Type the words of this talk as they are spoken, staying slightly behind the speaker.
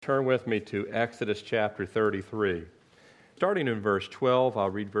Turn with me to Exodus chapter 33. Starting in verse 12,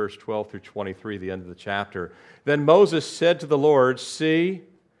 I'll read verse 12 through 23, the end of the chapter. Then Moses said to the Lord, "See,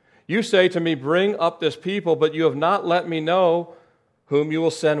 you say to me, 'Bring up this people,' but you have not let me know whom you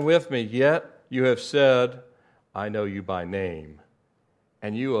will send with me. Yet you have said, 'I know you by name,'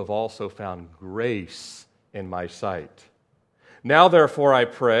 and you have also found grace in my sight. Now therefore I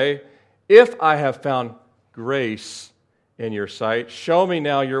pray, if I have found grace in your sight, show me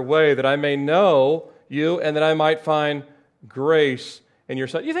now your way, that I may know you and that I might find grace in your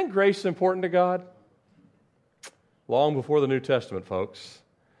sight." You think grace is important to God? Long before the New Testament, folks.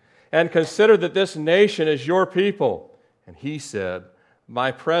 "And consider that this nation is your people." And he said,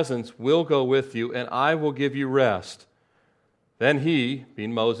 "My presence will go with you, and I will give you rest." Then he,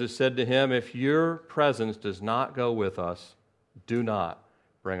 being Moses, said to him, "If your presence does not go with us, do not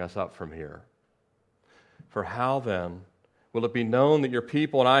bring us up from here. For how then will it be known that your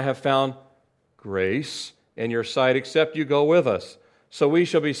people and I have found grace in your sight, except you go with us? So we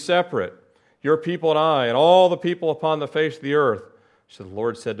shall be separate, your people and I, and all the people upon the face of the earth." So the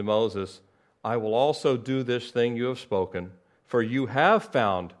Lord said to Moses, "I will also do this thing you have spoken, for you have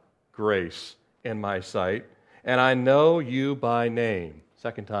found grace in my sight, and I know you by name."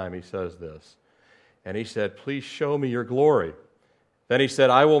 Second time he says this. And he said, "Please show me your glory." Then he said,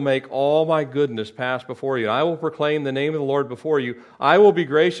 "I will make all my goodness pass before you. I will proclaim the name of the Lord before you. I will be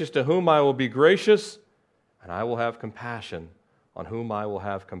gracious to whom I will be gracious, and I will have compassion on whom I will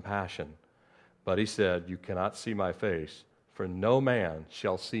have compassion." But he said, "You cannot see my face, for no man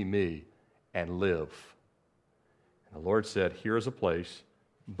shall see me and live." And the Lord said, "Here is a place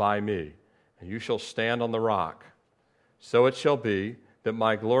by me, and you shall stand on the rock. So it shall be that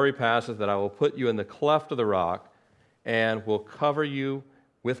my glory passes, that I will put you in the cleft of the rock, and will cover you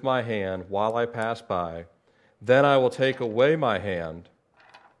with my hand while I pass by. Then I will take away my hand,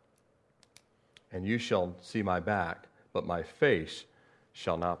 and you shall see my back, but my face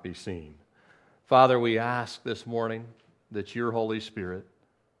shall not be seen." Father, we ask this morning that your Holy Spirit,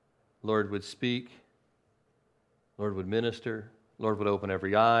 Lord, would speak, Lord, would minister, Lord, would open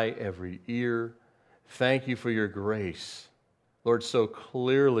every eye, every ear. Thank you for your grace, Lord, so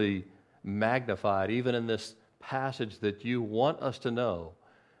clearly magnified, even in this passage, that you want us to know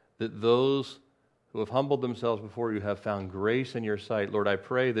that those who have humbled themselves before you have found grace in your sight. Lord, I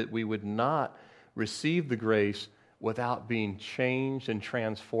pray that we would not receive the grace without being changed and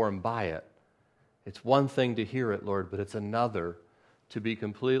transformed by it. It's one thing to hear it, Lord, but it's another to be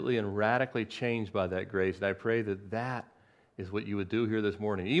completely and radically changed by that grace. And I pray that that is what you would do here this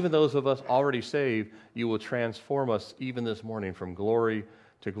morning. Even those of us already saved, you will transform us even this morning from glory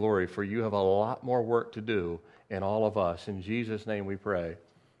to glory, for you have a lot more work to do in all of us. In Jesus' name we pray.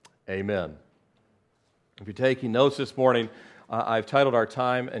 Amen. If you're taking notes this morning, I've titled our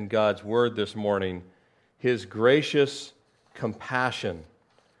time in God's Word this morning, His Gracious Compassion.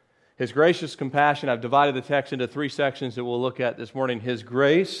 His gracious compassion. I've divided the text into three sections that we'll look at this morning: His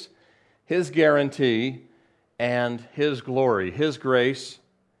grace, His guarantee, and His glory. His grace,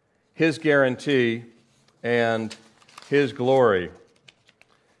 His guarantee, and His glory.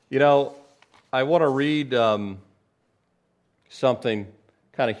 You know, I want to read something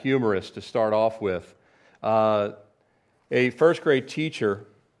kind of humorous to start off with. A first grade teacher,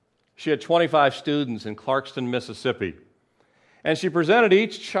 she had 25 students in Clarkston, Mississippi, and she presented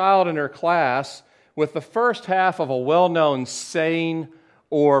each child in her class with the first half of a well-known saying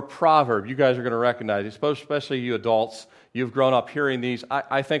or proverb. You guys are going to recognize it, especially you adults. You've grown up hearing these.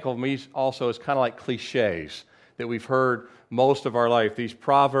 I think of these also as kind of like cliches that we've heard most of our life, these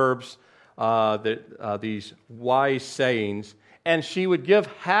proverbs, these wise sayings. And she would give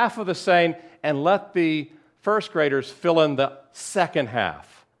half of the saying and let the first graders fill in the second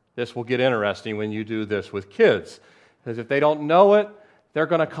half. This will get interesting when you do this with kids, because if they don't know it, they're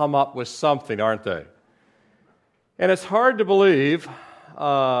going to come up with something, aren't they? And it's hard to believe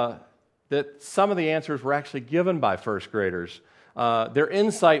that some of the answers were actually given by first graders. Their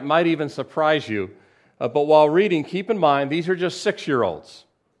insight might even surprise you. But while reading, keep in mind, these are just 6-year-olds,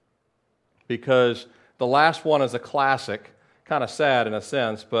 because the last one is a classic, kind of sad in a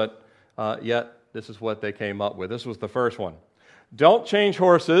sense, but yet this is what they came up with. This was the first one. "Don't change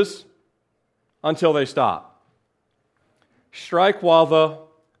horses until they stop. Strike while the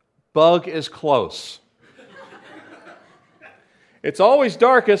bug is close. It's always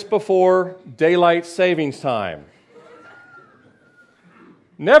darkest before daylight savings time.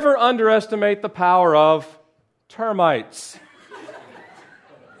 Never underestimate the power of termites.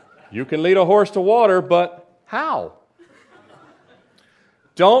 You can lead a horse to water, but how?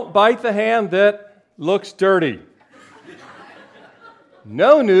 Don't bite the hand that looks dirty.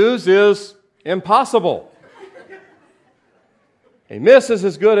 No news is impossible. A miss is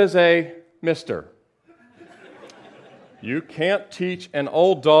as good as a mister. You can't teach an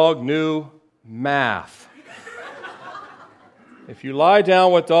old dog new math. If you lie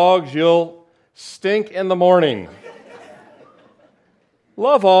down with dogs, you'll stink in the morning.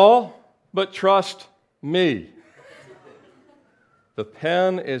 Love all, but trust me. The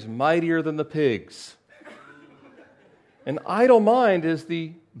pen is mightier than the pigs. An idle mind is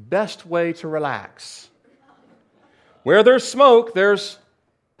the best way to relax. Where there's smoke, there's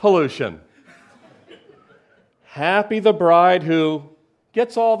pollution. Happy the bride who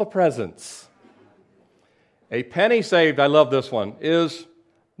gets all the presents. A penny saved, I love this one, is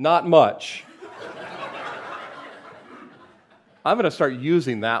not much. I'm going to start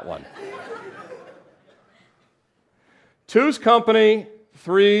using that one. Two's company,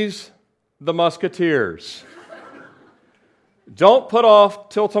 three's the Musketeers. Don't put off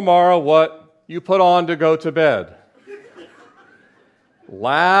till tomorrow what you put on to go to bed.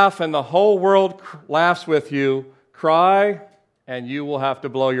 Laugh and the whole world laughs with you. Cry and you will have to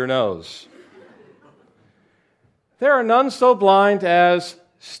blow your nose. There are none so blind as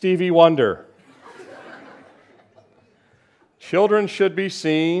Stevie Wonder. Children should be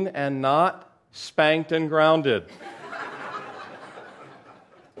seen and not spanked and grounded.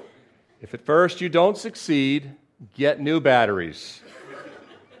 If at first you don't succeed, get new batteries.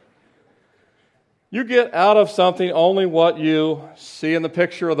 You get out of something only what you see in the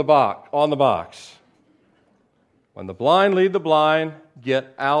picture of the box, on the box. When the blind lead the blind,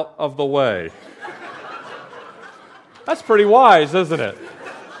 get out of the way. That's pretty wise, isn't it?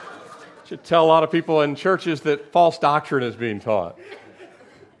 Should tell a lot of people in churches that false doctrine is being taught.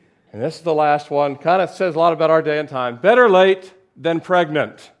 And this is the last one. Kind of says a lot about our day and time. Better late than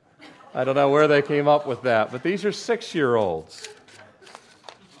pregnant. I don't know where they came up with that, but these are 6-year-olds.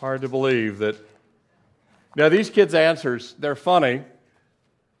 Hard to believe that. Now, these kids' answers, they're funny.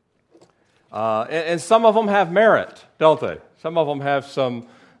 And some of them have merit, don't they? Some of them have some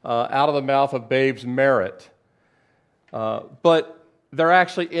out of the mouth of babes merit. But they're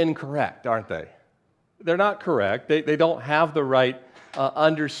actually incorrect, aren't they? They're not correct. They don't have the right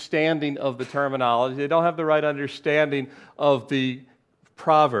understanding of the terminology. They don't have the right understanding of the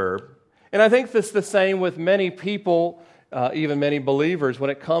proverb. And I think that's the same with many people, even many believers, when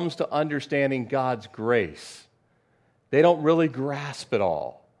it comes to understanding God's grace. They don't really grasp it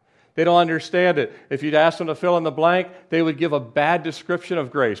all. They don't understand it. If you'd ask them to fill in the blank, they would give a bad description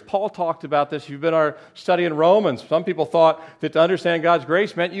of grace. Paul talked about this. If you've been our study in Romans, some people thought that to understand God's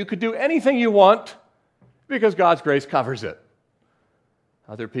grace meant you could do anything you want because God's grace covers it.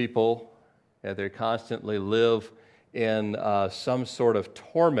 Other people, they constantly live in some sort of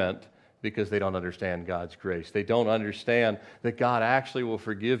torment because they don't understand God's grace. They don't understand that God actually will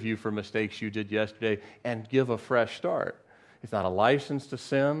forgive you for mistakes you did yesterday and give a fresh start. It's not a license to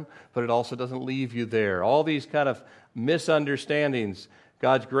sin, but it also doesn't leave you there. All these kind of misunderstandings.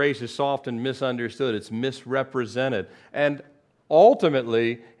 God's grace is often misunderstood. It's misrepresented. And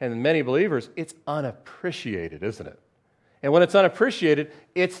ultimately, and many believers, it's unappreciated, isn't it? And when it's unappreciated,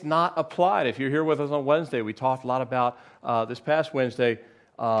 it's not applied. If you're here with us on Wednesday, we talked a lot about, this past Wednesday,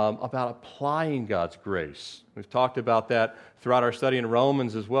 about applying God's grace. We've talked about that throughout our study in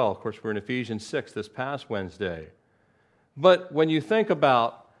Romans as well. Of course, we're in Ephesians 6 this past Wednesday. But when you think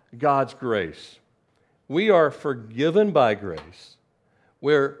about God's grace, we are forgiven by grace.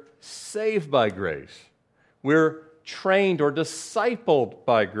 We're saved by grace. We're trained or discipled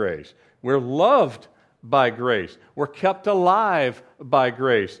by grace. We're loved by grace. We're kept alive by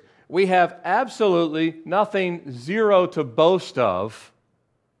grace. We have absolutely nothing, zero to boast of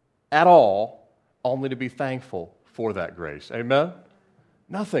at all, only to be thankful for that grace. Amen?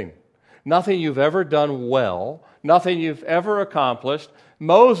 Nothing. Nothing you've ever done well, nothing you've ever accomplished.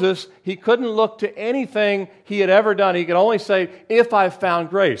 Moses, he couldn't look to anything he had ever done. He could only say, if I've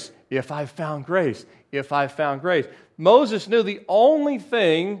found grace, if I've found grace, if I've found grace. Moses knew the only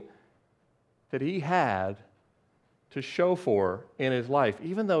thing that he had to show for in his life,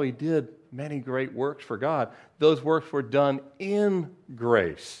 even though he did many great works for God, those works were done in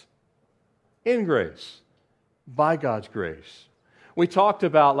grace. In grace. By God's grace. We talked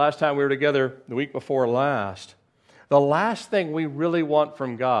about last time we were together, the week before last, the last thing we really want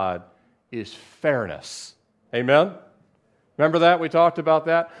from God is fairness. Amen? Remember that? We talked about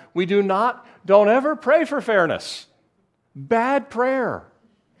that. Don't ever pray for fairness. Bad prayer.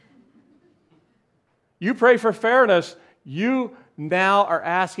 You pray for fairness, you now are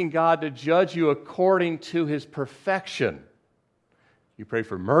asking God to judge you according to His perfection. You pray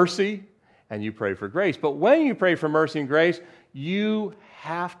for mercy and you pray for grace. But when you pray for mercy and grace, you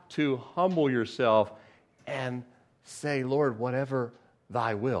have to humble yourself and say, Lord, whatever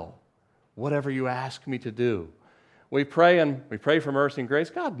thy will, whatever you ask me to do. We pray for mercy and grace.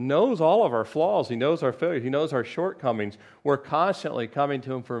 God knows all of our flaws. He knows our failures. He knows our shortcomings. We're constantly coming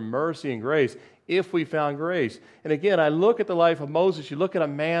to Him for mercy and grace if we found grace. And again, I look at the life of Moses. You look at a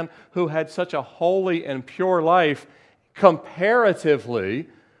man who had such a holy and pure life comparatively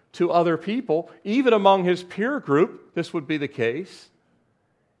to other people. Even among his peer group, this would be the case.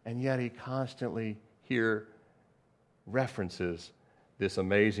 And yet he constantly here references this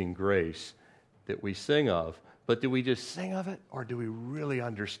amazing grace that we sing of. But do we just sing of it, or do we really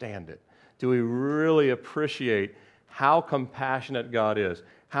understand it? Do we really appreciate how compassionate God is,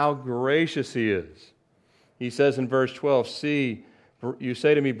 how gracious He is? He says in verse 12, see, you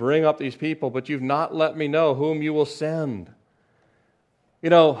say to me, bring up these people, but you've not let me know whom you will send. You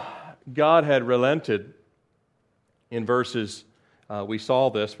know, God had relented in verses, we saw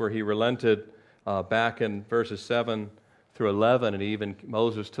this, where He relented back in verses 7 through 11, and even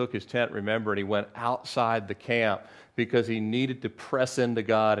Moses took his tent, remember, and he went outside the camp because he needed to press into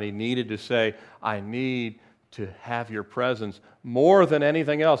God, and he needed to say, I need to have your presence more than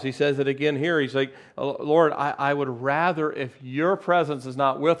anything else. He says it again here. He's like, Lord, I would rather, if your presence is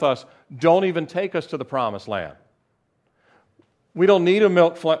not with us, don't even take us to the promised land. We don't need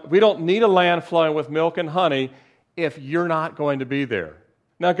a land flowing with milk and honey if you're not going to be there.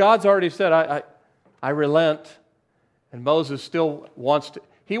 Now, God's already said, I relent. And Moses still wants to,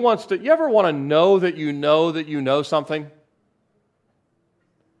 you ever want to know that you know something?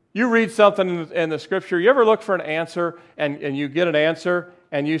 You read something in the Scripture, you ever look for an answer and you get an answer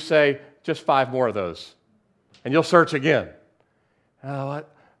and you say, just 5 more of those. And you'll search again. All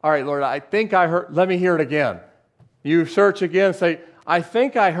right, Lord, I think I heard, let me hear it again. You search again, say, I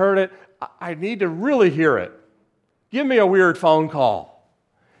think I heard it, I need to really hear it. Give me a weird phone call.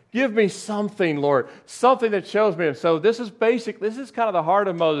 Give me something, Lord, something that shows me. And so this is kind of the heart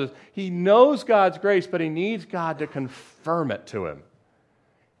of Moses. He knows God's grace, but he needs God to confirm it to him.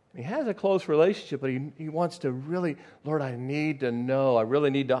 He has a close relationship, but he wants to really, Lord, I need to know. I really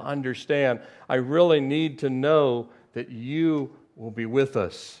need to understand. I really need to know that you will be with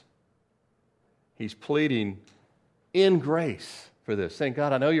us. He's pleading in grace for this, saying,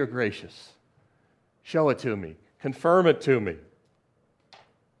 God, I know you're gracious. Show it to me. Confirm it to me.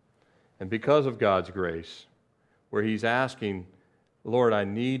 And because of God's grace, where He's asking, Lord, I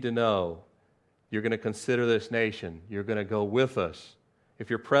need to know you're going to consider this nation. You're going to go with us.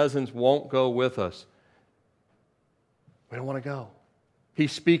 If your presence won't go with us, we don't want to go.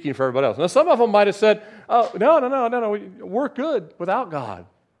 He's speaking for everybody else. Now, some of them might have said, oh, no, we're good without God.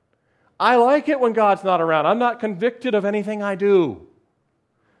 I like it when God's not around. I'm not convicted of anything I do.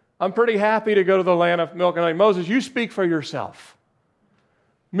 I'm pretty happy to go to the land of milk and honey. Moses, you speak for yourself.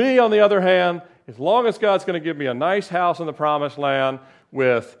 Me, on the other hand, as long as God's going to give me a nice house in the promised land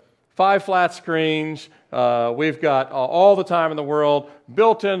with 5 flat screens, we've got all the time in the world,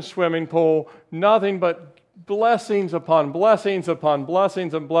 built-in swimming pool, nothing but blessings upon blessings upon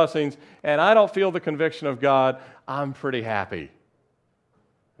blessings and blessings, and I don't feel the conviction of God, I'm pretty happy.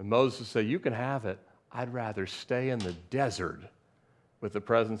 And Moses said, you can have it. I'd rather stay in the desert with the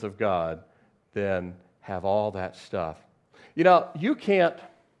presence of God than have all that stuff. You know, you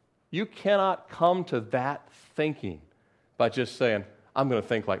cannot come to that thinking by just saying, I'm going to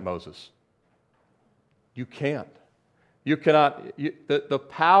think like Moses. You can't. You cannot. The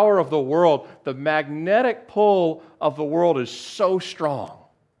power of the world, the magnetic pull of the world is so strong.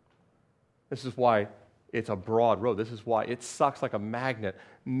 This is why it's a broad road. This is why it sucks like a magnet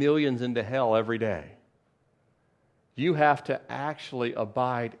millions into hell every day. You have to actually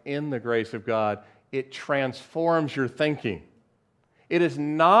abide in the grace of God. It transforms your thinking. It is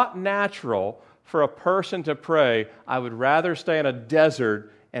not natural for a person to pray, I would rather stay in a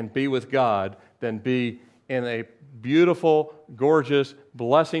desert and be with God than be in a beautiful, gorgeous,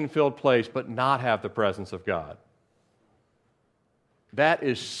 blessing-filled place but not have the presence of God. That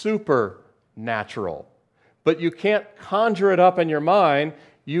is supernatural. But you can't conjure it up in your mind.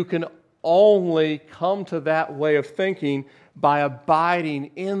 You can only come to that way of thinking by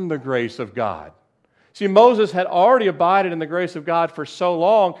abiding in the grace of God. See, Moses had already abided in the grace of God for so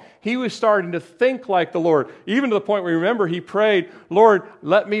long, he was starting to think like the Lord. Even to the point where, remember, he prayed, Lord,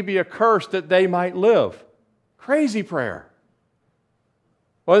 let me be accursed that they might live. Crazy prayer.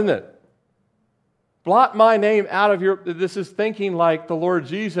 Wasn't it? Blot my name out of your... This is thinking like the Lord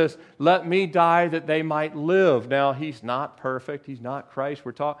Jesus, let me die that they might live. Now, he's not perfect. He's not Christ.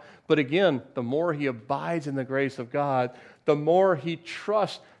 But again, the more he abides in the grace of God, the more he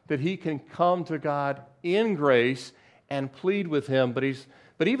trusts that he can come to God in grace and plead with him.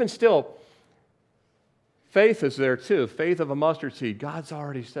 But even still, faith is there too. Faith of a mustard seed. God's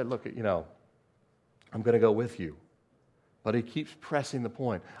already said, look, I'm going to go with you. But he keeps pressing the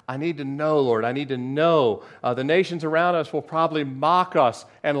point. I need to know, Lord. I need to know. The nations around us will probably mock us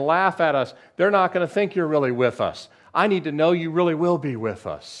and laugh at us. They're not going to think you're really with us. I need to know you really will be with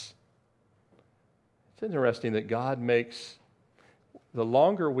us. It's interesting that God makes, the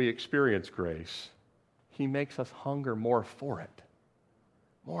longer we experience grace, he makes us hunger more for it.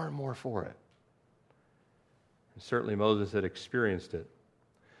 More and more for it. And certainly Moses had experienced it.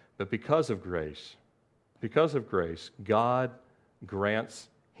 But because of grace, God grants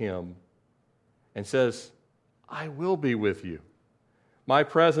him and says, I will be with you. My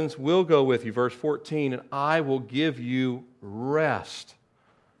presence will go with you. Verse 14, and I will give you rest.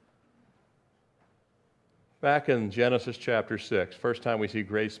 Back in Genesis chapter 6, first time we see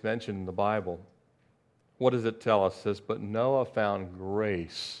grace mentioned in the Bible, what does it tell us? It says, but Noah found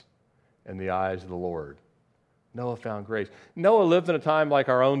grace in the eyes of the Lord. Noah found grace. Noah lived in a time like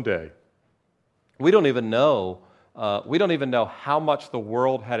our own day. We don't even know how much the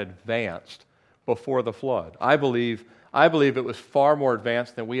world had advanced before the flood. I believe it was far more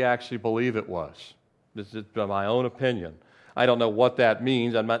advanced than we actually believe it was. This is my own opinion. I don't know what that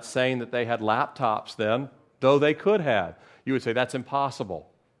means. I'm not saying that they had laptops then, though they could have. You would say that's impossible.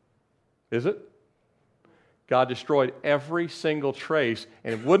 Is it? God destroyed every single trace,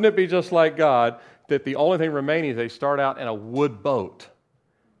 and wouldn't it be just like God that the only thing remaining is they start out in a wood boat?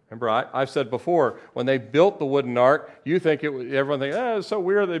 Remember, I've said before, when they built the wooden ark, everyone thinks, it's so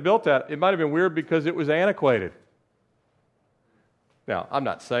weird they built that. It might have been weird because it was antiquated. Now, I'm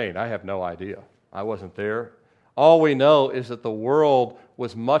not saying, I have no idea. I wasn't there. All we know is that the world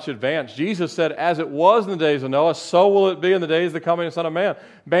was much advanced. Jesus said, as it was in the days of Noah, so will it be in the days of the coming of the Son of Man.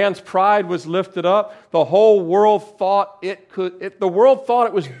 Man's pride was lifted up. The whole world thought the world thought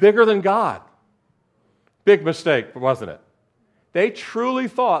it was bigger than God. Big mistake, wasn't it? They truly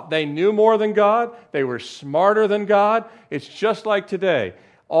thought they knew more than God. They were smarter than God. It's just like today.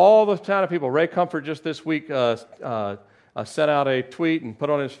 All the kind of people, Ray Comfort just this week sent out a tweet and put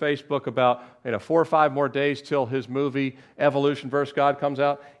on his Facebook about 4 or 5 more days till his movie Evolution vs. God comes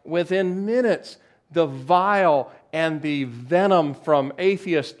out. Within minutes, the vile and the venom from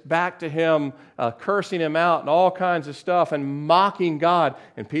atheists back to him, cursing him out and all kinds of stuff and mocking God.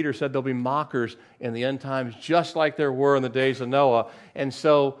 And Peter said there'll be mockers in the end times just like there were in the days of Noah. And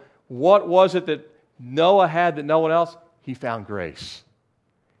so what was it that Noah had that no one else? He found grace.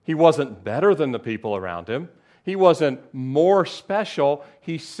 He wasn't better than the people around him. He wasn't more special.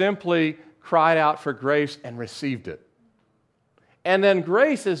 He simply cried out for grace and received it. And then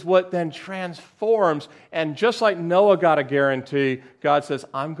grace is what then transforms. And just like Noah got a guarantee, God says,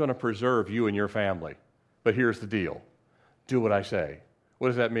 I'm going to preserve you and your family. But here's the deal. Do what I say. What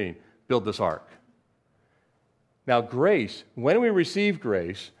does that mean? Build this ark. Now grace, when we receive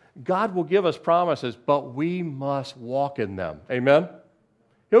grace, God will give us promises, but we must walk in them. Amen?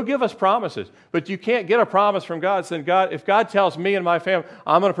 He'll give us promises, but you can't get a promise from God saying, God, if God tells me and my family,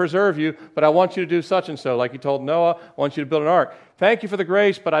 I'm going to preserve you, but I want you to do such and so, like he told Noah, I want you to build an ark. Thank you for the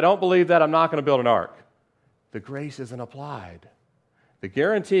grace, but I don't believe that. I'm not going to build an ark. The grace isn't applied. The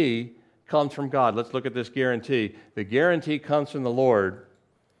guarantee comes from God. Let's look at this guarantee. The guarantee comes from the Lord,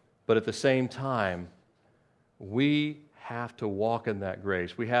 but at the same time, we have to walk in that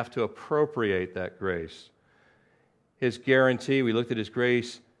grace. We have to appropriate that grace. His guarantee, we looked at his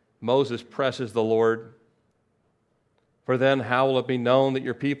grace. Moses presses the Lord. For then how will it be known that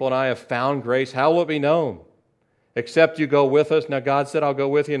your people and I have found grace? How will it be known? Except you go with us. Now God said, I'll go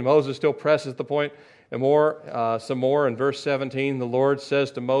with you. And Moses still presses the point some more. In verse 17, the Lord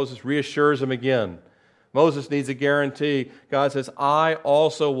says to Moses, reassures him again. Moses needs a guarantee. God says, I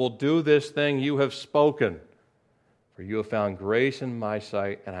also will do this thing you have spoken. For you have found grace in my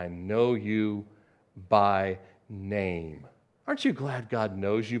sight, and I know you by name. Aren't you glad God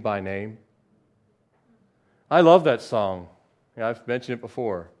knows you by name? I love that song. I've mentioned it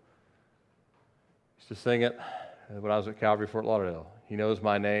before. I used to sing it when I was at Calvary Fort Lauderdale. He knows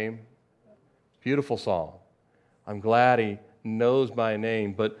my name. Beautiful song. I'm glad he knows my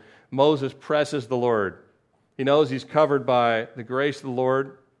name. But Moses presses the Lord. He knows he's covered by the grace of the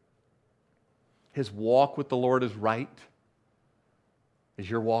Lord. His walk with the Lord is right. Is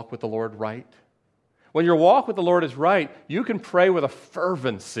your walk with the Lord right? When your walk with the Lord is right, you can pray with a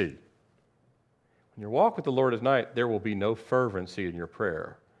fervency. When your walk with the Lord is right, there will be no fervency in your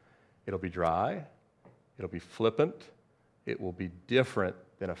prayer. It'll be dry. It'll be flippant. It will be different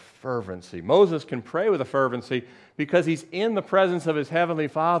than a fervency. Moses can pray with a fervency because he's in the presence of his heavenly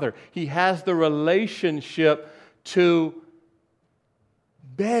Father. He has the relationship to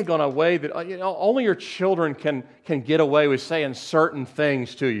beg on a way that only your children can get away with saying certain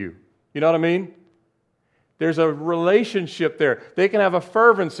things to you. You know what I mean? There's a relationship there. They can have a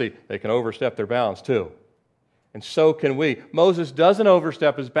fervency. They can overstep their bounds too. And so can we. Moses doesn't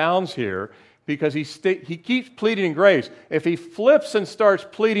overstep his bounds here because he keeps pleading in grace. If he flips and starts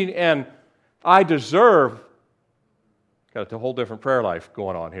pleading in, I deserve, got a whole different prayer life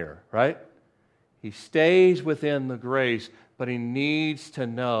going on here, right? He stays within the grace, but he needs to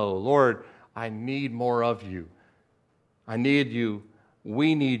know, Lord, I need more of you. I need you.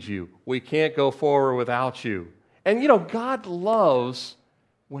 We need you. We can't go forward without you. And God loves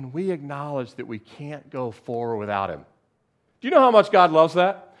when we acknowledge that we can't go forward without Him. Do you know how much God loves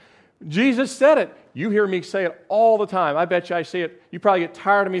that? Jesus said it. You hear me say it all the time. I bet you I say it. You probably get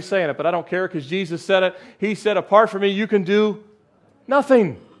tired of me saying it, but I don't care because Jesus said it. He said, apart from me, you can do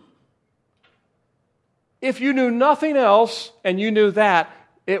nothing. If you knew nothing else and you knew that,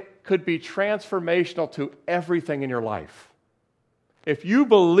 it could be transformational to everything in your life. If you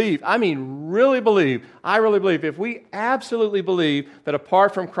believe, I really believe, if we absolutely believe that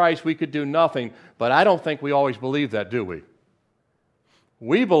apart from Christ we could do nothing, but I don't think we always believe that, do we?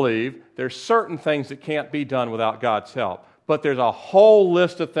 We believe there's certain things that can't be done without God's help, but there's a whole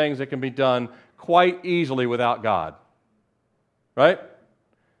list of things that can be done quite easily without God. Right?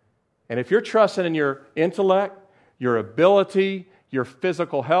 And if you're trusting in your intellect, your ability, your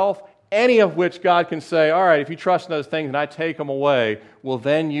physical health, any of which God can say, all right, if you trust in those things and I take them away, well,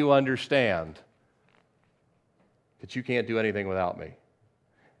 then you understand that you can't do anything without me.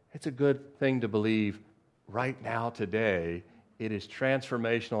 It's a good thing to believe right now, today. It is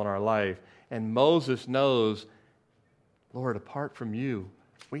transformational in our life. And Moses knows, Lord, apart from you,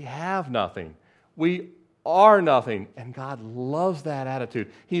 we have nothing. We are nothing. And God loves that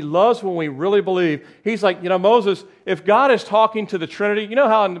attitude. He loves when we really believe. He's like, Moses, if God is talking to the Trinity, you know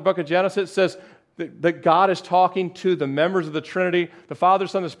how in the book of Genesis it says that God is talking to the members of the Trinity, the Father,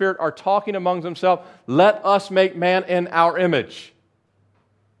 Son, and the Spirit are talking among themselves, let us make man in our image.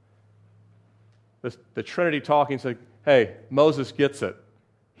 The Trinity talking said, hey, Moses gets it.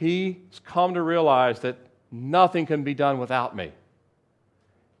 He's come to realize that nothing can be done without me.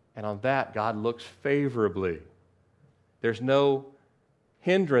 And on that, God looks favorably. There's no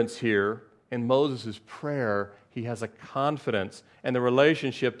hindrance here in Moses' prayer. He has a confidence and the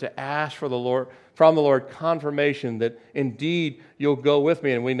relationship to ask from the Lord confirmation that indeed you'll go with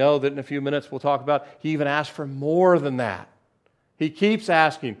me. And we know that in a few minutes we'll talk about he even asked for more than that. He keeps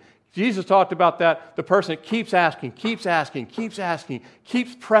asking. Jesus talked about that, the person that keeps asking,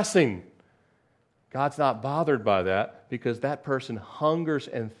 keeps pressing. God's not bothered by that because that person hungers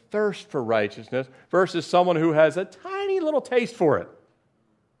and thirsts for righteousness versus someone who has a tiny little taste for it.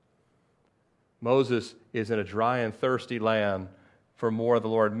 Moses is in a dry and thirsty land for more of the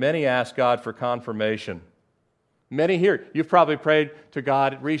Lord. Many ask God for confirmation. Many here, you've probably prayed to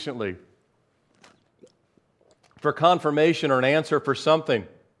God recently for confirmation or an answer for something.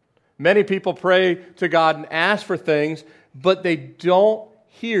 Many people pray to God and ask for things, but they don't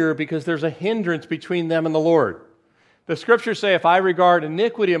hear because there's a hindrance between them and the Lord. The Scriptures say, if I regard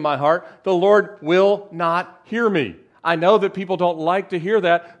iniquity in my heart, the Lord will not hear me. I know that people don't like to hear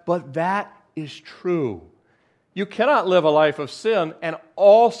that, but that is true. You cannot live a life of sin and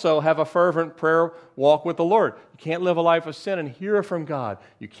also have a fervent prayer walk with the Lord. You can't live a life of sin and hear from God.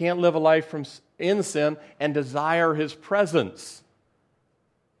 You can't live a life in sin and desire His presence.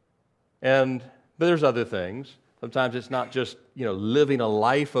 But there's other things. Sometimes it's not just, living a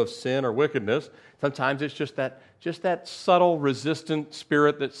life of sin or wickedness. Sometimes it's just that subtle, resistant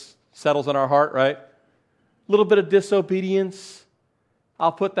spirit that settles in our heart, right? A little bit of disobedience.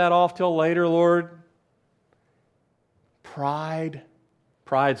 I'll put that off till later, Lord. Pride.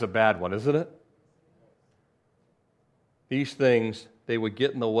 Pride's a bad one, isn't it? These things, they would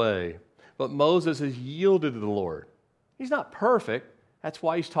get in the way. But Moses has yielded to the Lord. He's not perfect. That's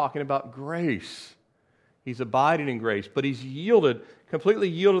why he's talking about grace. He's abiding in grace, but he's completely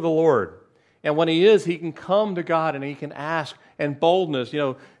yielded to the Lord. And when he is, he can come to God and he can ask in boldness.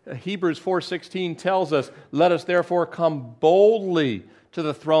 Hebrews 4:16 tells us, let us therefore come boldly to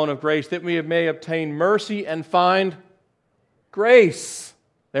the throne of grace that we may obtain mercy and find grace.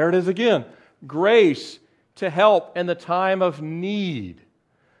 There it is again. Grace to help in the time of need.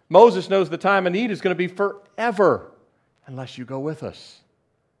 Moses knows the time of need is going to be forever unless you go with us.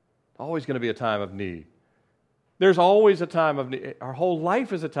 Always going to be a time of need. There's always a time of need. Our whole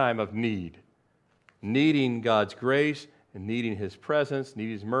life is a time of need. Needing God's grace and needing His presence,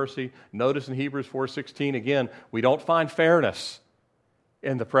 needing His mercy. Notice in Hebrews 4:16, again, we don't find fairness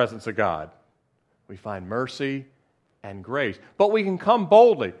in the presence of God. we find mercy and grace. But we can come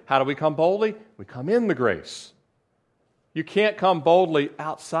boldly. How do we come boldly? We come in the grace. You can't come boldly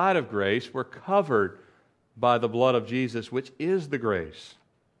outside of grace. We're covered by the blood of Jesus, which is the grace.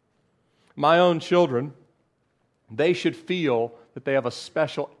 My own children, they should feel that they have a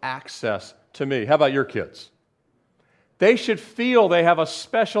special access to me. How about your kids? They should feel they have a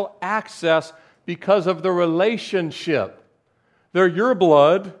special access because of the relationship. They're your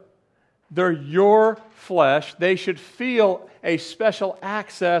blood. They're your flesh. They should feel a special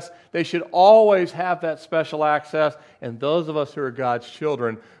access. They should always have that special access. And those of us who are God's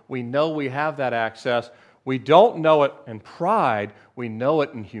children, we know we have that access. We don't know it in pride. We know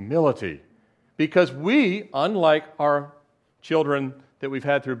it in humility. Because we, unlike our children that we've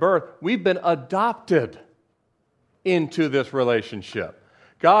had through birth, we've been adopted into this relationship.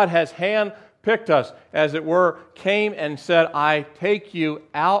 God has handpicked us, as it were, came and said, I take you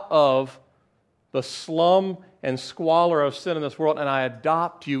out of the slum and squalor of sin in this world, and I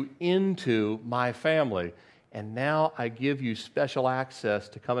adopt you into my family. And now I give you special access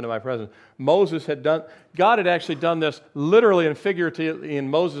to come into my presence. God had actually done this literally and figuratively in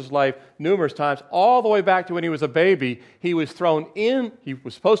Moses' life numerous times, all the way back to when he was a baby. He was thrown in, he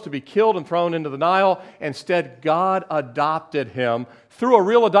was supposed to be killed and thrown into the Nile. Instead, God adopted him through a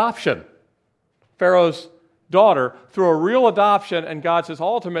real adoption. Pharaoh's daughter, through a real adoption, and God says,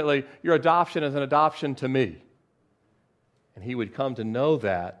 ultimately, your adoption is an adoption to me. And he would come to know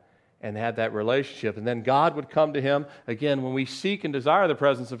that and had that relationship. And then God would come to him. Again, when we seek and desire the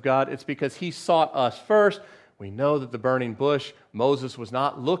presence of God, it's because he sought us first. We know that the burning bush, Moses was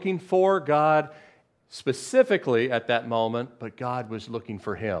not looking for God specifically at that moment, but God was looking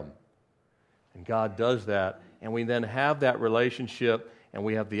for him. And God does that. And we then have that relationship, and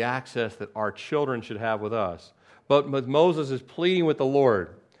we have the access that our children should have with us. But Moses is pleading with the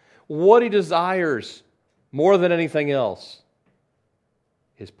Lord. What he desires more than anything else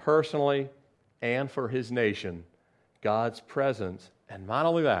is personally and for his nation, God's presence. And not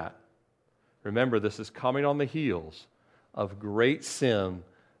only that, remember, this is coming on the heels of great sin,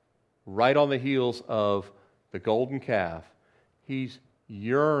 right on the heels of the golden calf. He's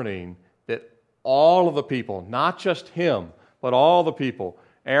yearning that all of the people, not just him, but all the people,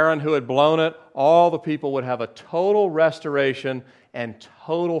 Aaron who had blown it, all the people would have a total restoration and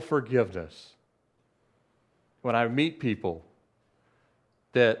total forgiveness. When I meet people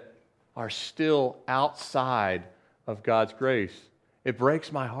that are still outside of God's grace, it breaks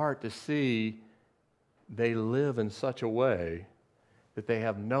my heart to see they live in such a way that they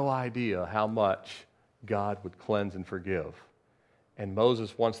have no idea how much God would cleanse and forgive. And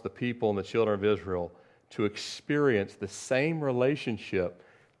Moses wants the people and the children of Israel to experience the same relationship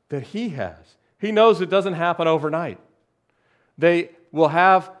that he has. He knows it doesn't happen overnight. They will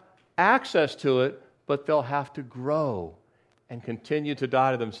have access to it, but they'll have to grow and continue to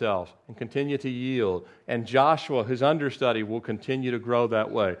die to themselves and continue to yield. And Joshua, his understudy, will continue to grow that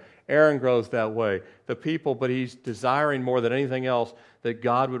way. Aaron grows that way. The people, but he's desiring more than anything else that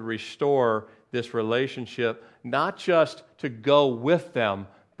God would restore this relationship, not just to go with them,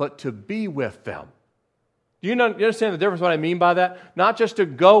 but to be with them. Do you understand the difference, what I mean by that? Not just to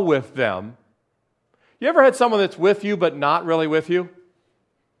go with them. You ever had someone that's with you but not really with you?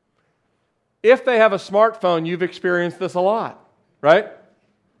 If they have a smartphone, you've experienced this a lot, right?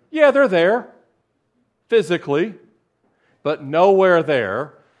 Yeah, they're there physically, but nowhere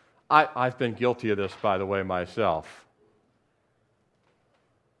there. I've been guilty of this, by the way, myself.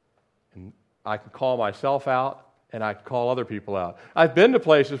 And I can call myself out, and I can call other people out. I've been to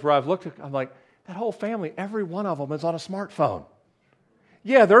places where I've looked at, I'm like, that whole family, every one of them is on a smartphone.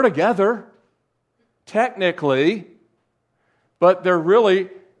 Yeah, they're together, technically, but they're really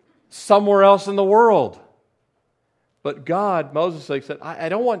somewhere else in the world. But God, Moses said, I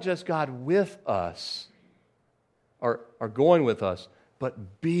don't want just God with us or going with us,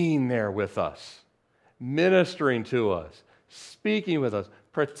 but being there with us, ministering to us, speaking with us,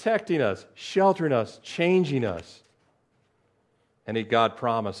 protecting us, sheltering us, changing us. And God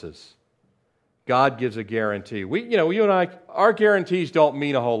promises. God gives a guarantee. You and I, our guarantees don't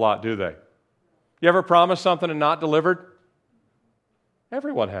mean a whole lot, do they? You ever promised something and not delivered?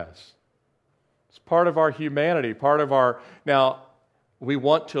 Everyone has. It's part of our humanity, part of our... Now, we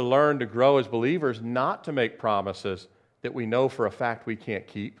want to learn to grow as believers, not to make promises that we know for a fact we can't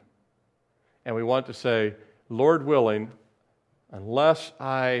keep. And we want to say, Lord willing, unless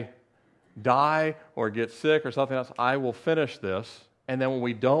I die or get sick or something else, I will finish this. And then when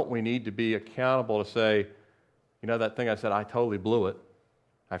we don't, we need to be accountable to say, you know that thing I said, I totally blew it.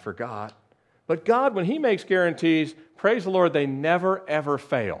 I forgot. But God, when He makes guarantees, praise the Lord, they never, ever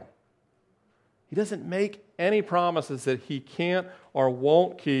fail. He doesn't make any promises that he can't or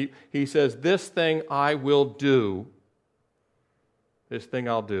won't keep. He says, this thing I will do. This thing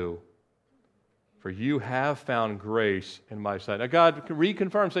I'll do. For you have found grace in my sight. Now God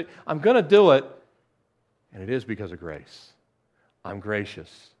reconfirms, say, I'm going to do it. And it is because of grace. I'm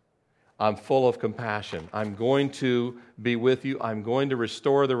gracious. I'm full of compassion. I'm going to be with you. I'm going to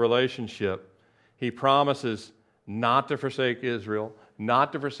restore the relationship. He promises not to forsake Israel,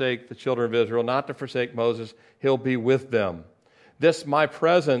 not to forsake the children of Israel, not to forsake Moses. He'll be with them. This, my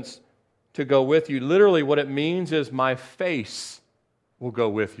presence to go with you, literally what it means is my face will go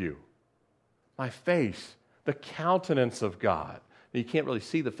with you. My face, the countenance of God. Now, you can't really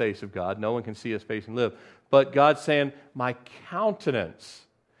see the face of God. No one can see his face and live. But God's saying, my countenance,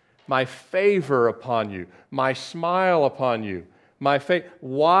 my favor upon you, my smile upon you, my face,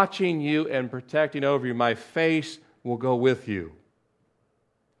 watching you and protecting over you, my face will go with you.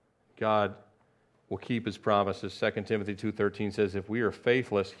 God will keep his promises. 2 Timothy 2:13 says, if we are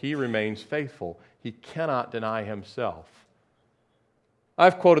faithless, he remains faithful. He cannot deny himself.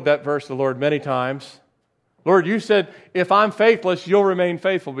 I've quoted that verse to the Lord many times. Lord, you said, if I'm faithless, you'll remain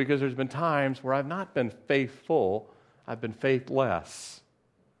faithful, because there's been times where I've not been faithful, I've been faithless.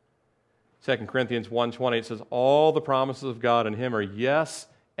 2 Corinthians 1:20, it says, all the promises of God in him are yes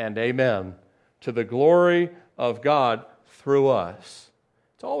and amen, to the glory of God through us.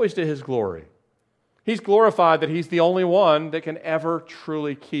 It's always to his glory. He's glorified that he's the only one that can ever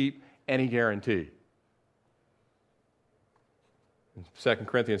truly keep any guarantee. In 2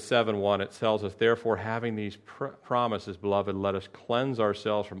 Corinthians 7:1, it tells us, therefore, having these promises, beloved, let us cleanse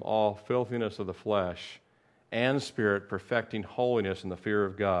ourselves from all filthiness of the flesh and spirit, perfecting holiness in the fear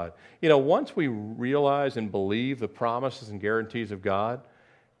of God. You know, once we realize and believe the promises and guarantees of God,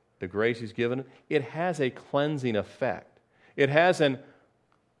 the grace he's given, it has a cleansing effect. It has an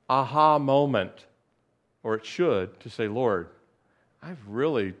aha moment, or it should, to say, Lord, I've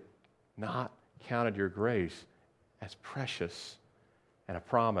really not counted your grace as precious and a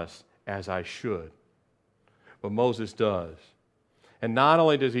promise as I should. But Moses does. And not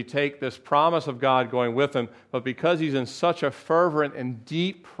only does he take this promise of God going with him, but because he's in such a fervent and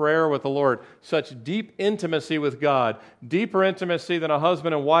deep prayer with the Lord, such deep intimacy with God, deeper intimacy than a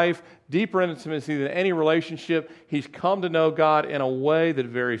husband and wife, deeper intimacy than any relationship, he's come to know God in a way that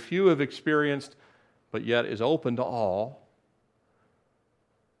very few have experienced, but yet is open to all.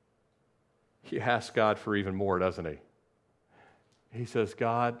 He asks God for even more, doesn't he? He says,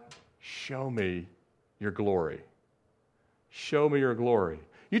 God, show me your glory. Show me your glory.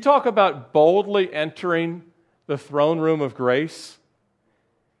 You talk about boldly entering the throne room of grace.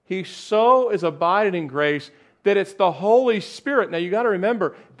 He so is abiding in grace that it's the Holy Spirit. Now you got to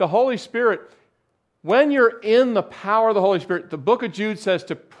remember, the Holy Spirit, when you're in the power of the Holy Spirit, the book of Jude says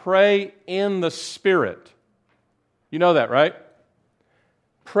to pray in the Spirit. You know that, right?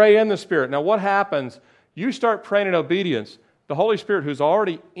 Pray in the Spirit. Now what happens? You start praying in obedience. The Holy Spirit, who's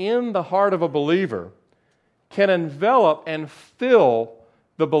already in the heart of a believer, can envelop and fill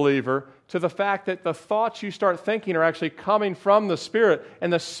the believer to the fact that the thoughts you start thinking are actually coming from the Spirit,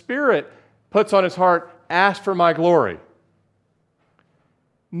 and the Spirit puts on his heart, ask for my glory.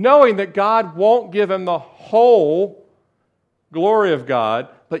 Knowing that God won't give him the whole glory of God,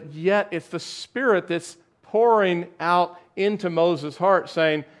 but yet it's the Spirit that's pouring out into Moses' heart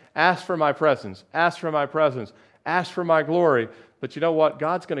saying, ask for my presence, ask for my presence, ask for my glory. But you know what?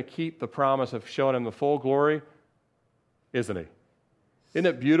 God's going to keep the promise of showing him the full glory, isn't he? Isn't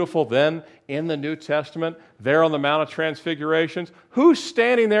it beautiful then in the New Testament, there on the Mount of Transfigurations? Who's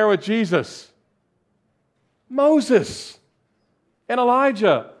standing there with Jesus? Moses and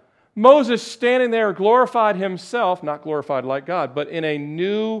Elijah. Moses standing there glorified himself, not glorified like God, but in a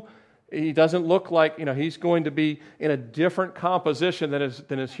new, he doesn't look like, he's going to be in a different composition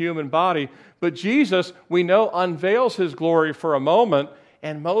than his human body. But Jesus, we know, unveils his glory for a moment,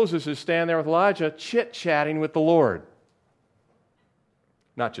 and Moses is standing there with Elijah chit-chatting with the Lord.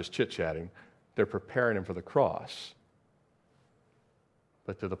 Not just chit-chatting, they're preparing him for the cross.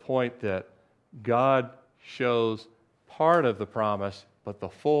 But to the point that God shows part of the promise, but the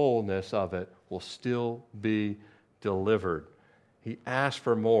fullness of it will still be delivered. He asks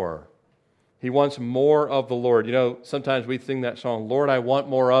for more. He wants more of the Lord. Sometimes we sing that song, Lord, I want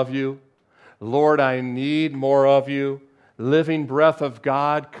more of you. Lord, I need more of you. Living breath of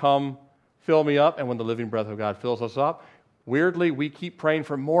God, come fill me up. And when the living breath of God fills us up, weirdly, we keep praying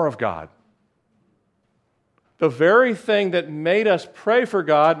for more of God. The very thing that made us pray for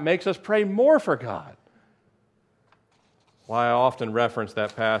God makes us pray more for God. Why I often reference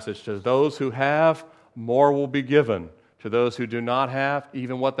that passage, to those who have, more will be given. To those who do not have,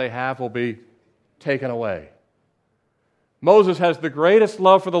 even what they have will be taken away. Moses has the greatest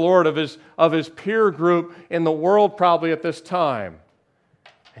love for the Lord of his peer group in the world probably at this time.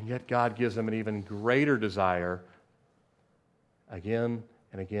 And yet God gives him an even greater desire. Again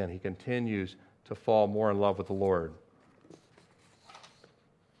and again, he continues to fall more in love with the Lord.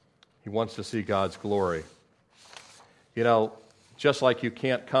 He wants to see God's glory. You know, just like you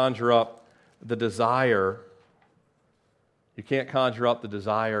can't conjure up the desire, you can't conjure up the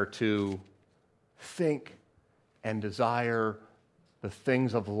desire to think and desire the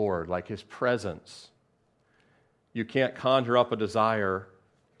things of the Lord, like His presence. You can't conjure up a desire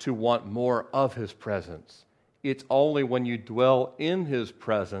to want more of His presence. It's only when you dwell in His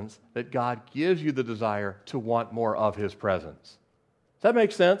presence that God gives you the desire to want more of His presence. Does that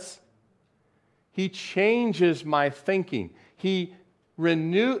make sense? He changes my thinking.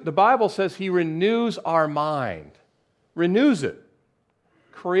 The Bible says He renews our mind. Renews it.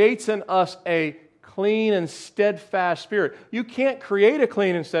 Creates in us a clean and steadfast spirit. You can't create a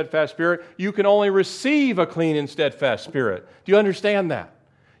clean and steadfast spirit. You can only receive a clean and steadfast spirit. Do you understand that?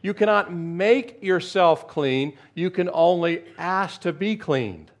 You cannot make yourself clean. You can only ask to be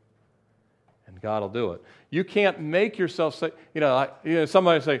cleaned. And God will do it. You can't make yourself say,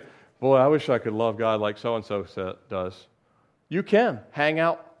 somebody say, boy, I wish I could love God like so-and-so does. You can hang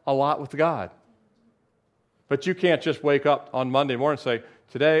out a lot with God. But you can't just wake up on Monday morning and say,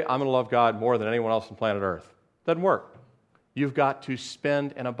 today I'm going to love God more than anyone else on planet Earth. Doesn't work. You've got to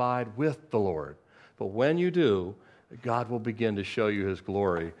spend and abide with the Lord. But when you do, God will begin to show you His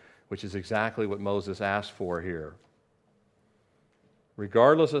glory, which is exactly what Moses asked for here.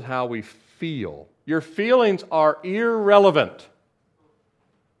 Regardless of how we feel, your feelings are irrelevant.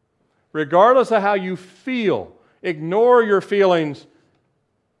 Regardless of how you feel, ignore your feelings.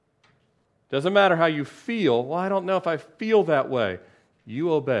 Doesn't matter how you feel. Well, I don't know if I feel that way.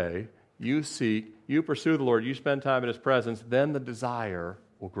 You obey, you seek, you pursue the Lord, you spend time in His presence, then the desire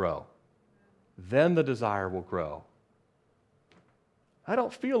will grow. Then the desire will grow. I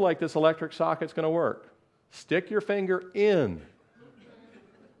don't feel like this electric socket's going to work. Stick your finger in.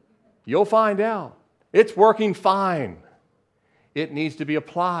 You'll find out. It's working fine. It needs to be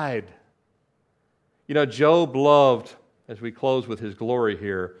applied. You know, Job loved, as we close with his glory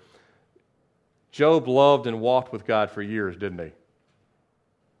here, Job loved and walked with God for years, didn't he?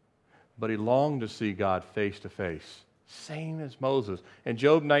 But he longed to see God face to face. Same as Moses. And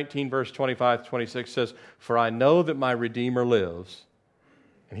Job 19, verse 25-26 says, "For I know that my Redeemer lives,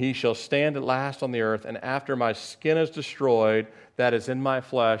 and He shall stand at last on the earth, and after my skin is destroyed, that is in my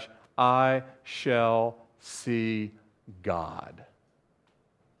flesh, I shall see God."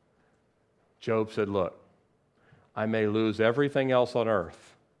 Job said, look, I may lose everything else on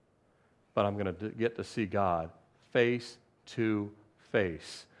earth, but I'm going to get to see God face to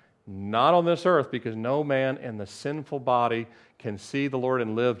face. Not on this earth, because no man in the sinful body can see the Lord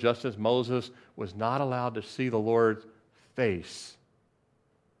and live, just as Moses was not allowed to see the Lord's face.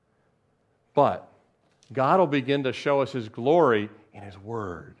 But God will begin to show us His glory in His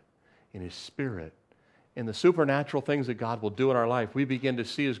Word, in His Spirit, in the supernatural things that God will do in our life. We begin to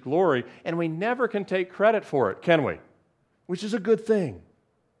see His glory, and we never can take credit for it, can we? Which is a good thing.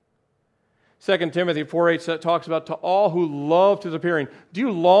 2 Timothy 4:8 talks about, to all who loved His appearing. Do you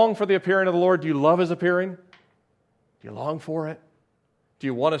long for the appearing of the Lord? Do you love His appearing? Do you long for it? Do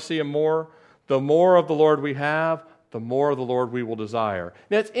you want to see Him more? The more of the Lord we have, the more of the Lord we will desire.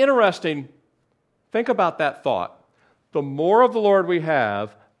 Now, it's interesting. Think about that thought. The more of the Lord we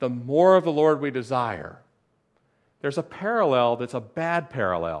have, the more of the Lord we desire. There's a parallel that's a bad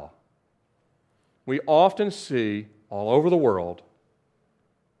parallel. We often see all over the world,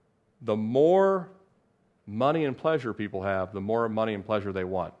 the more money and pleasure people have, the more money and pleasure they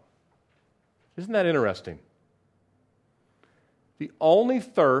want. Isn't that interesting? The only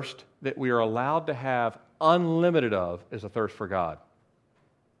thirst that we are allowed to have unlimited of is a thirst for God.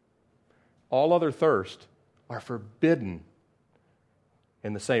 All other thirsts are forbidden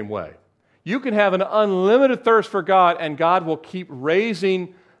in the same way. You can have an unlimited thirst for God, and God will keep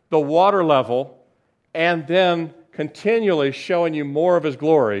raising the water level and then continually showing you more of His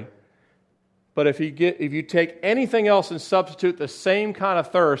glory. But if you take anything else and substitute the same kind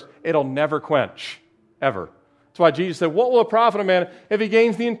of thirst, it'll never quench, ever. That's why Jesus said, what will it profit a man if he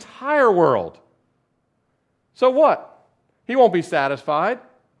gains the entire world? So what? He won't be satisfied.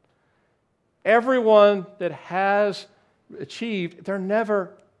 Everyone that has achieved, they're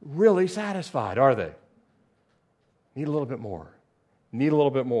never really satisfied, are they? Need a little bit more. Need a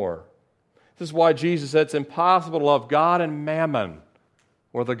little bit more. This is why Jesus said it's impossible to love God and mammon,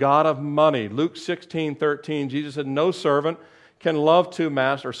 or the God of money. Luke 16:13, Jesus said, no servant can love two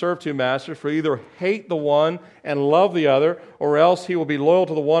masters or serve two masters, for either hate the one and love the other, or else he will be loyal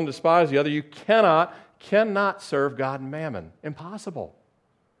to the one and despise the other. You cannot serve God and mammon. Impossible.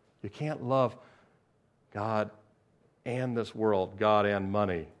 You can't love God and this world, God and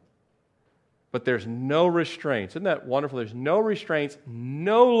money. But there's no restraints. Isn't that wonderful? There's no restraints,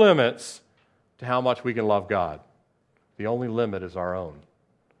 no limits to how much we can love God. The only limit is our own.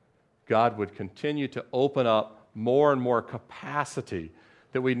 God would continue to open up more and more capacity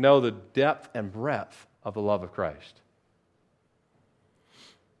that we know the depth and breadth of the love of Christ.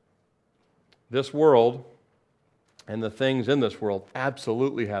 This world and the things in this world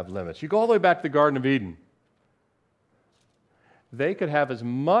absolutely have limits. You go all the way back to the Garden of Eden. They could have as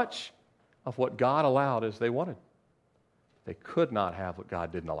much of what God allowed as they wanted. They could not have what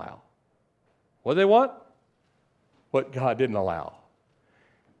God didn't allow. What did they want? What God didn't allow.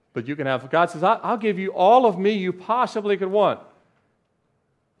 But you can have, God says, I'll give you all of me you possibly could want.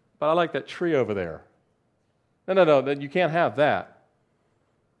 But I like that tree over there. No, you can't have that.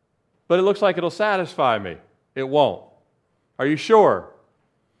 But it looks like it'll satisfy me. It won't. Are you sure?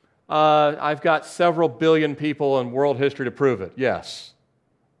 I've got several billion people in world history to prove it. Yes.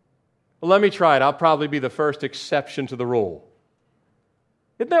 Well, let me try it. I'll probably be the first exception to the rule.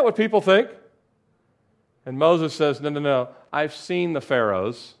 Isn't that what people think? And Moses says, no. I've seen the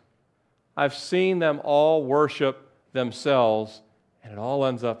pharaohs. I've seen them all worship themselves, and it all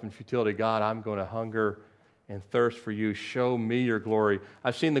ends up in futility. God, I'm going to hunger and thirst for you. Show me your glory.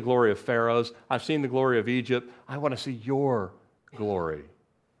 I've seen the glory of pharaohs. I've seen the glory of Egypt. I want to see your glory.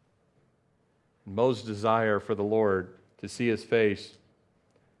 And Moses' desire for the Lord to see his face,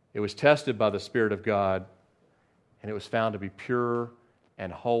 it was tested by the Spirit of God, and it was found to be pure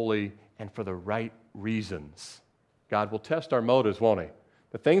and holy and for the right reasons. God will test our motives, won't he?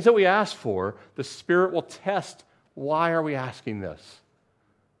 The things that we ask for, the Spirit will test. Why are we asking this?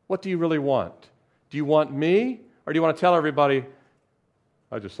 What do you really want? Do you want me, or do you want to tell everybody,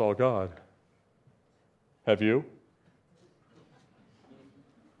 I just saw God? Have you?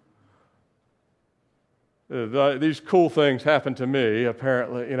 These cool things happen to me,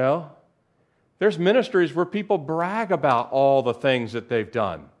 apparently, you know. There's ministries where people brag about all the things that they've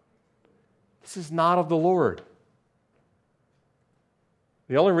done. This is not of the Lord.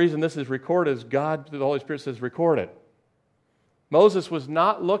 The only reason this is recorded is God, the Holy Spirit says, record it. Moses was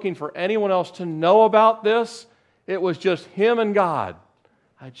not looking for anyone else to know about this. It was just him and God.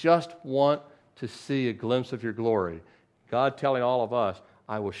 I just want to see a glimpse of your glory. God telling all of us,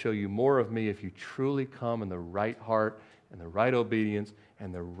 I will show you more of me if you truly come in the right heart and the right obedience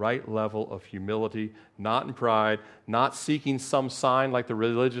and the right level of humility, not in pride, not seeking some sign like the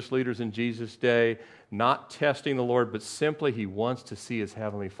religious leaders in Jesus' day, not testing the Lord, but simply he wants to see his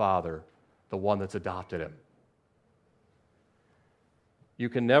heavenly Father, the one that's adopted him. You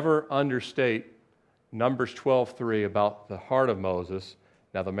can never understate Numbers 12:3 about the heart of Moses.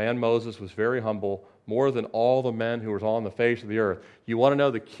 Now the man Moses was very humble, more than all the men who were on the face of the earth. You want to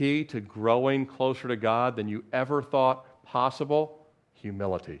know the key to growing closer to God than you ever thought possible?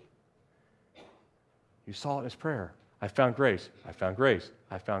 Humility. You saw it in his prayer. I found grace. I found grace.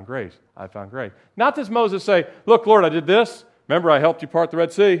 I found grace. I found grace. Not does Moses say, look, Lord, I did this. Remember, I helped you part the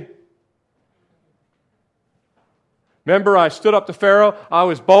Red Sea. Remember, I stood up to Pharaoh. I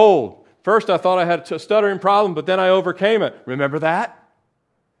was bold. First, I thought I had a stuttering problem, but then I overcame it. Remember that?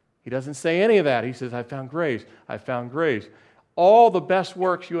 He doesn't say any of that. He says, I found grace. I found grace. All the best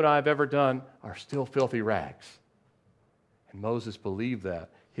works you and I have ever done are still filthy rags. And Moses believed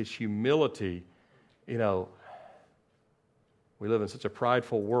that. His humility, you know, we live in such a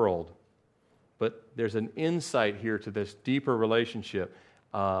prideful world, but there's an insight here to this deeper relationship.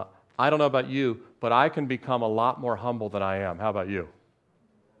 I don't know about you, but I can become a lot more humble than I am. How about you?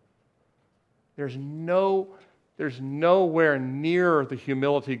 There's nowhere near the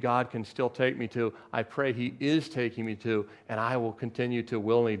humility God can still take me to. I pray he is taking me to, and I will continue to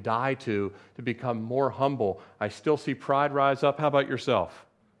willingly die to become more humble. I still see pride rise up. How about yourself?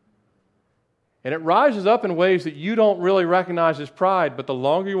 And it rises up in ways that you don't really recognize as pride, but the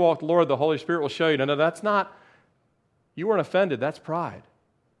longer you walk with the Lord, the Holy Spirit will show you, no, that's not, you weren't offended, that's pride.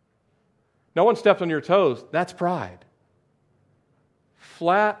 No one stepped on your toes, that's pride.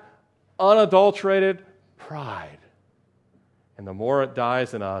 Flat, unadulterated pride. And the more it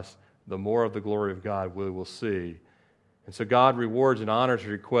dies in us, the more of the glory of God we will see. And so God rewards and honors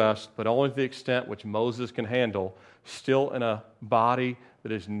request, but only to the extent which Moses can handle, still in a body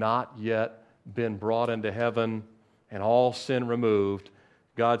that has not yet been brought into heaven and all sin removed.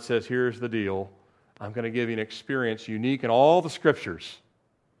 God says, here's the deal. I'm going to give you an experience unique in all the Scriptures,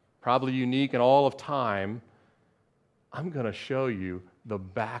 probably unique in all of time, I'm going to show you the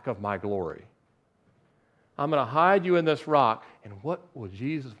back of my glory. I'm going to hide you in this rock. And what will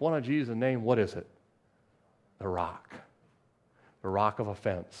Jesus, one of Jesus' name, what is it? The rock. The rock of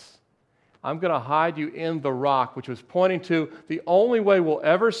offense. I'm going to hide you in the rock, which was pointing to the only way we'll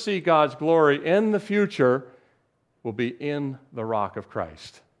ever see God's glory in the future will be in the rock of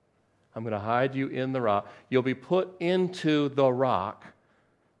Christ. I'm going to hide you in the rock. You'll be put into the rock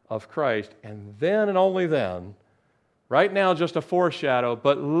of Christ, and then and only then, right now just a foreshadow,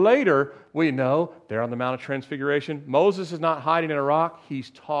 but later we know, there on the Mount of Transfiguration, Moses is not hiding in a rock,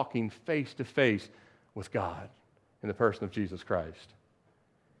 he's talking face to face with God in the person of Jesus Christ.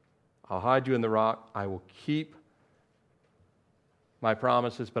 I'll hide you in the rock. I will keep my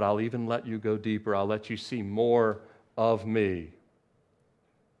promises, but I'll even let you go deeper. I'll let you see more of me.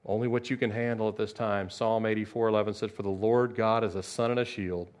 Only what you can handle at this time. Psalm 84:11 said, "For the Lord God is a sun and a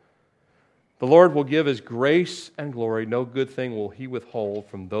shield. The Lord will give His grace and glory. No good thing will He withhold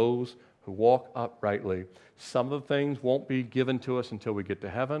from those who walk uprightly." Some of the things won't be given to us until we get to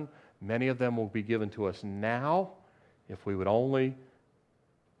heaven. Many of them will be given to us now if we would only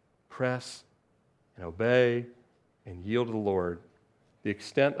press and obey and yield to the Lord. The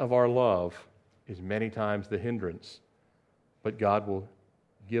extent of our love is many times the hindrance, but God will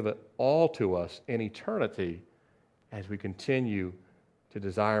give it all to us in eternity as we continue to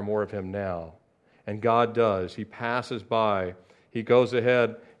desire more of Him now. And God does. He passes by. He goes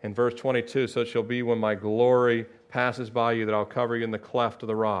ahead in verse 22, "So it shall be when my glory passes by you that I'll cover you in the cleft of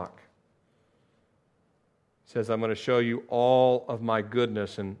the rock." He says, I'm going to show you all of my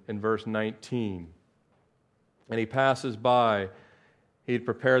goodness in verse 19. And He passes by. He'd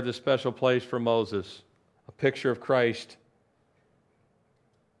prepared this special place for Moses, a picture of Christ.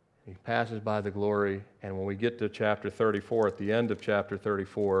 He passes by the glory, and when we get to chapter 34, at the end of chapter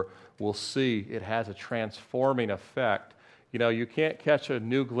 34, we'll see it has a transforming effect. You know, you can't catch a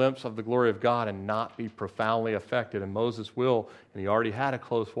new glimpse of the glory of God and not be profoundly affected, and Moses will, and he already had a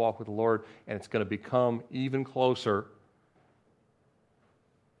close walk with the Lord, and it's going to become even closer.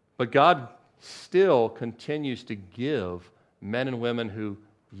 But God still continues to give men and women who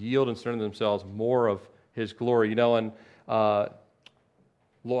yield and surrender themselves more of His glory. You know, and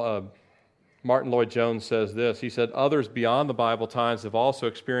Martin Lloyd-Jones says this. He said, "Others beyond the Bible times have also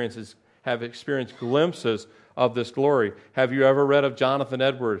experienced glimpses of this glory. Have you ever read of Jonathan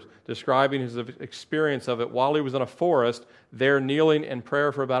Edwards describing his experience of it while he was in a forest, there kneeling in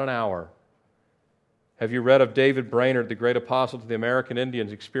prayer for about an hour? Have you read of David Brainerd, the great apostle to the American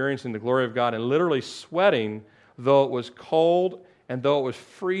Indians, experiencing the glory of God and literally sweating though it was cold and though it was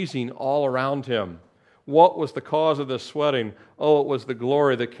freezing all around him? What was the cause of this sweating? Oh, it was the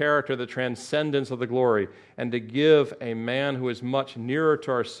glory, the character, the transcendence of the glory. And to give a man who is much nearer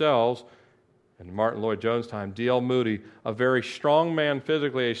to ourselves," in Martin Lloyd-Jones' time, D.L. Moody, "a very strong man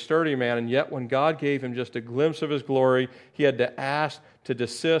physically, a sturdy man, and yet when God gave him just a glimpse of His glory, he had to ask to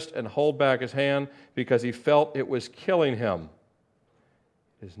desist and hold back his hand because he felt it was killing him."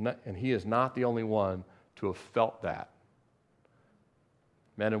 And he is not the only one to have felt that.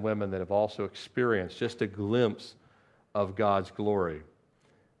 Men and women that have also experienced just a glimpse of God's glory.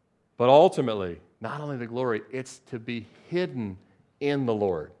 But ultimately, not only the glory, it's to be hidden in the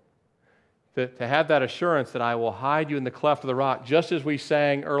Lord. To have that assurance that I will hide you in the cleft of the rock, just as we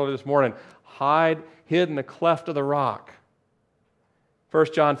sang earlier this morning, hid in the cleft of the rock.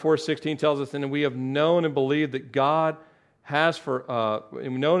 1 John 4:16 tells us, "And we have known and believed that God has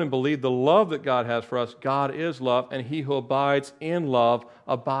known and believed the love that God has for us. God is love, and he who abides in love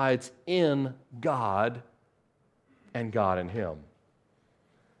abides in God, and God in him."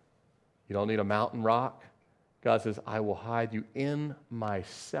 You don't need a mountain rock. God says, "I will hide you in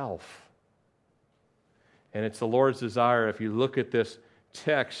myself." And it's the Lord's desire, if you look at this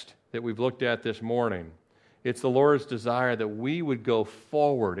text that we've looked at this morning, it's the Lord's desire that we would go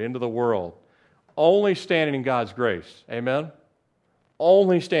forward into the world only standing in God's grace. Amen?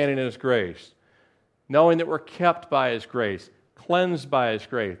 Only standing in His grace. Knowing that we're kept by His grace, cleansed by His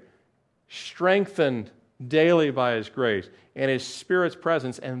grace, strengthened daily by His grace, and His Spirit's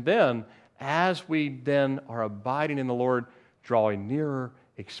presence. And then, as we then are abiding in the Lord, drawing nearer,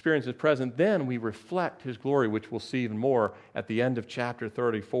 experience His presence, then we reflect His glory, which we'll see even more at the end of chapter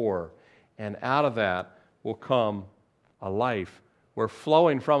 34. And out of that will come a life where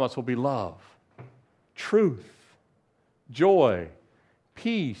flowing from us will be love, truth, joy,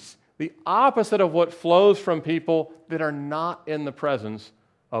 peace, the opposite of what flows from people that are not in the presence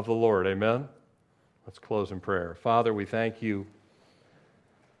of the Lord. Amen? Let's close in prayer. Father, we thank You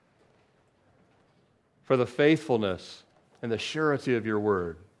for the faithfulness and the surety of Your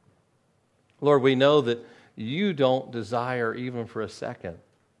word. Lord, we know that you don't desire even for a second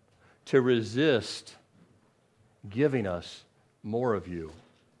to resist giving us more of you.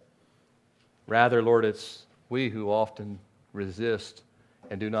 Rather, Lord, it's we who often resist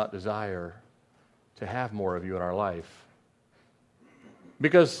and do not desire to have more of you in our life.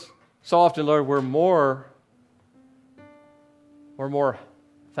 Because so often, Lord, we're more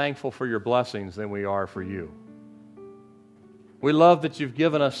thankful for your blessings than we are for you. We love that you've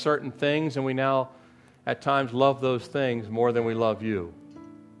given us certain things, and we now at times love those things more than we love you.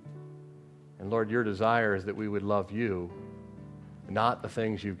 And Lord, your desire is that we would love you, not the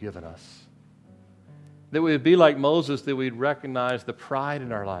things you've given us. That we would be like Moses, that we'd recognize the pride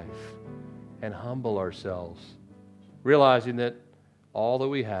in our life and humble ourselves, realizing that all that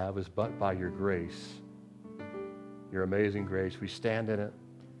we have is but by your grace, your amazing grace. We stand in it,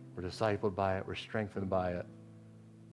 we're discipled by it, we're strengthened by it.